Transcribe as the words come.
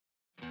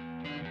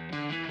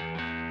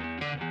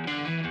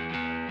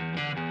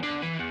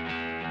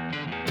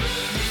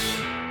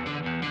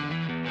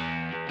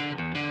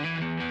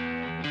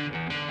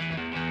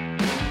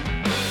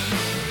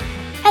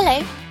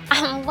Hello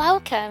and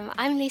welcome.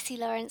 I'm Lucy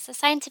Lawrence, a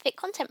scientific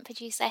content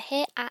producer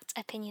here at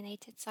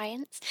Opinionated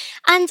Science.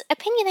 And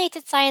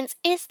Opinionated Science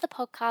is the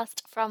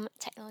podcast from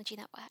Technology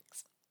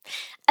Networks.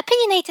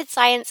 Opinionated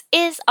Science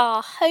is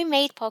our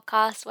homemade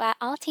podcast where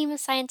our team of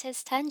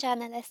scientists turned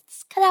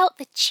journalists cut out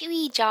the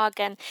chewy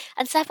jargon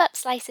and serve up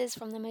slices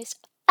from the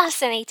most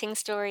fascinating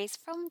stories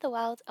from the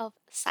world of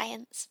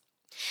science.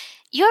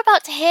 You're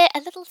about to hear a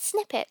little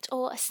snippet,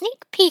 or a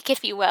sneak peek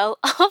if you will,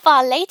 of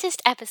our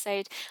latest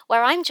episode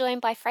where I'm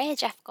joined by Freya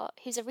Jeffcott,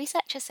 who's a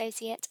research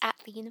associate at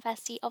the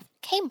University of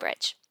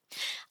Cambridge.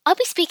 I'll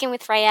be speaking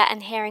with Freya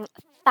and hearing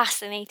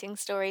fascinating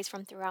stories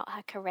from throughout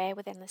her career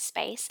within the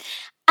space,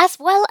 as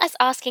well as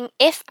asking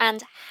if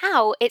and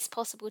how it's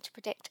possible to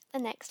predict the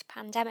next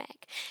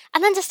pandemic,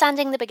 and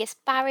understanding the biggest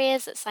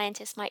barriers that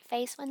scientists might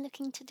face when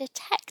looking to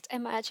detect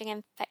emerging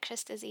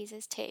infectious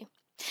diseases too.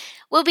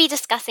 We'll be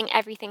discussing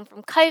everything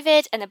from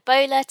COVID and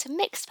Ebola to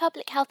mixed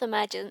public health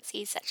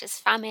emergencies such as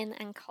famine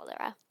and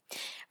cholera.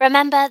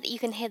 Remember that you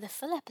can hear the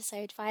full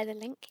episode via the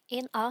link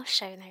in our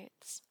show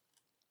notes.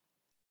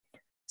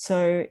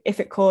 So if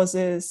it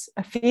causes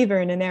a fever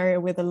in an area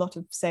with a lot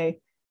of,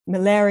 say,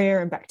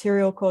 malaria and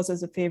bacterial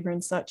causes of fever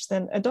and such,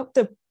 then a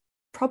doctor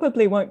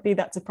probably won't be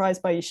that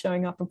surprised by you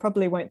showing up and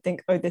probably won't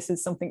think, oh, this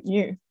is something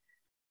new.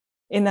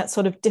 In that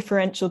sort of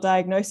differential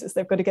diagnosis,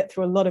 they've got to get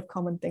through a lot of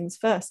common things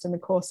first in the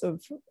course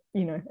of,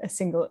 a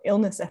single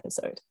illness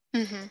episode.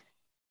 Mm-hmm.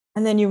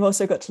 And then you've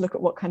also got to look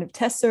at what kind of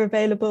tests are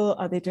available.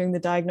 Are they doing the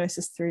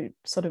diagnosis through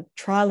sort of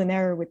trial and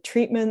error with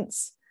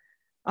treatments?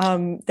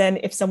 Then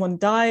if someone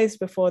dies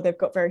before they've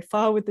got very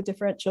far with the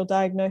differential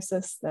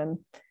diagnosis,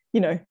 then,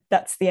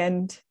 that's the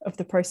end of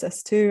the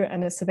process too.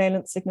 And a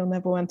surveillance signal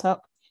never went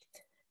up.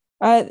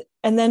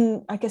 And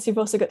then I guess you've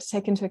also got to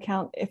take into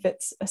account if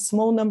it's a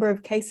small number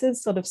of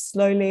cases sort of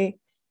slowly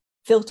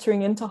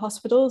filtering into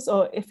hospitals,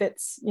 or if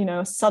it's,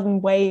 a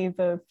sudden wave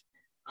of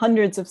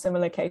hundreds of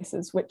similar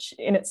cases, which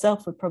in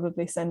itself would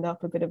probably send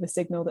up a bit of a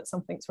signal that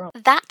something's wrong.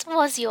 That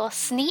was your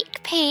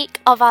sneak peek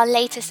of our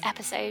latest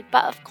episode,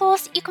 but of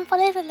course you can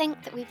follow the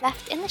link that we've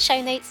left in the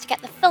show notes to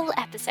get the full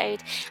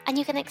episode, and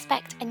you can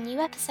expect a new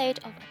episode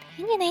of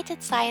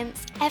Opinionated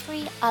Science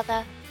every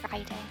other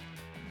Friday.